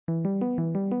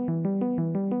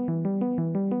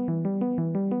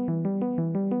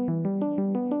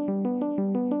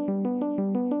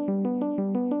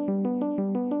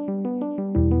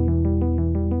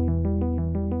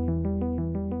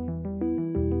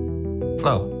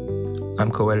Hello,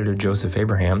 I'm co-editor Joseph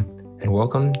Abraham, and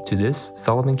welcome to this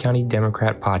Sullivan County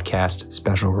Democrat Podcast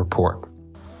Special Report.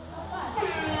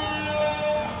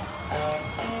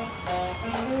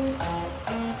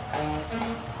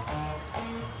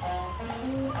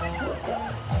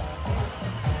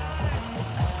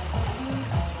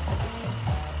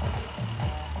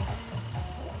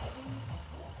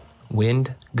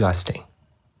 Wind gusting,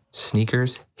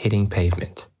 sneakers hitting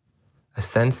pavement, a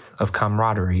sense of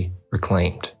camaraderie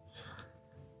reclaimed.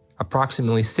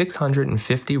 Approximately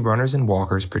 650 runners and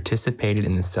walkers participated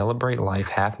in the Celebrate Life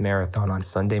Half Marathon on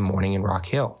Sunday morning in Rock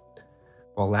Hill.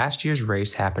 While last year's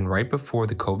race happened right before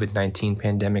the COVID-19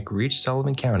 pandemic reached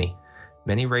Sullivan County,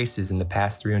 many races in the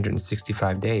past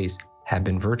 365 days have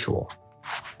been virtual.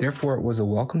 Therefore, it was a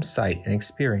welcome sight and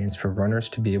experience for runners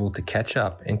to be able to catch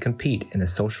up and compete in a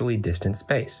socially distant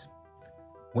space.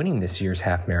 Winning this year's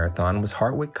half marathon was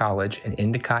Hartwick College and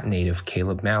Endicott native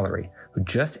Caleb Mallory, who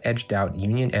just edged out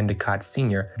Union Endicott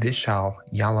senior Vishal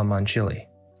Yalamanchili.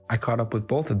 I caught up with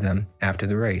both of them after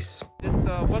the race.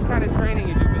 What kind of training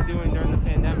have you been doing during the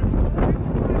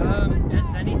pandemic?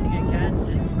 Just anything I can,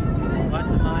 just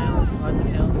lots of miles, lots of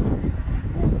hills.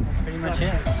 That's pretty much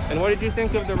it. And what did you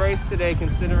think of the race today,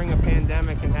 considering a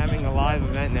pandemic and having a live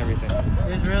event and everything?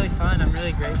 It was really fun. I'm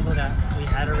really grateful that we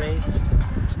had a race.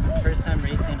 First time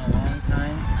racing in a long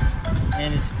time,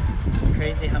 and it's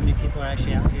crazy how many people are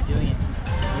actually out here doing it.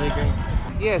 It's really great.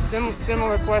 Yeah,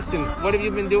 similar question. What have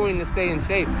you been doing to stay in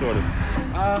shape, sort of?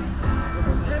 I've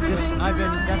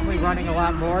been definitely running a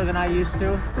lot more than I used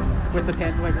to. When the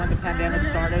pandemic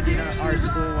started, our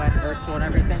school went virtual and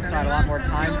everything, so I had a lot more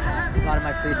time. A lot of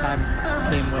my free time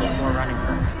came with more running.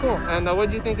 Cool. And what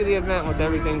did you think of the event with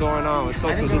everything going on with social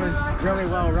I think it was really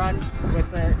well run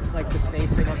with the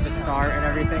spacing of the start and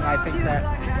everything. I think that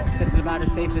this is about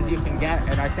as safe as you can get,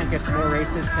 and I think if more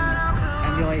races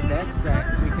can emulate this, that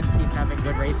we can keep having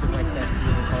good races like this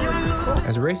moving forward.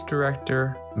 As race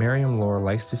director Miriam Lohr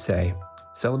likes to say,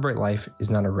 Celebrate Life is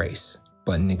not a race,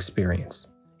 but an experience.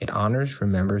 It honors,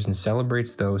 remembers, and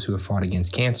celebrates those who have fought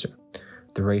against cancer.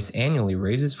 The race annually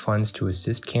raises funds to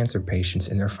assist cancer patients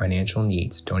in their financial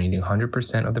needs, donating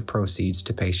 100% of the proceeds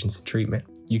to patients in treatment.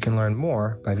 You can learn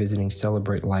more by visiting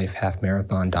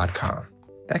CelebrateLifeHalfMarathon.com.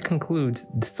 That concludes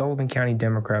the Sullivan County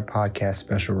Democrat Podcast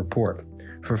Special Report.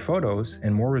 For photos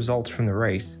and more results from the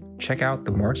race, check out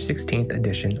the March 16th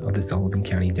edition of the Sullivan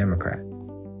County Democrat.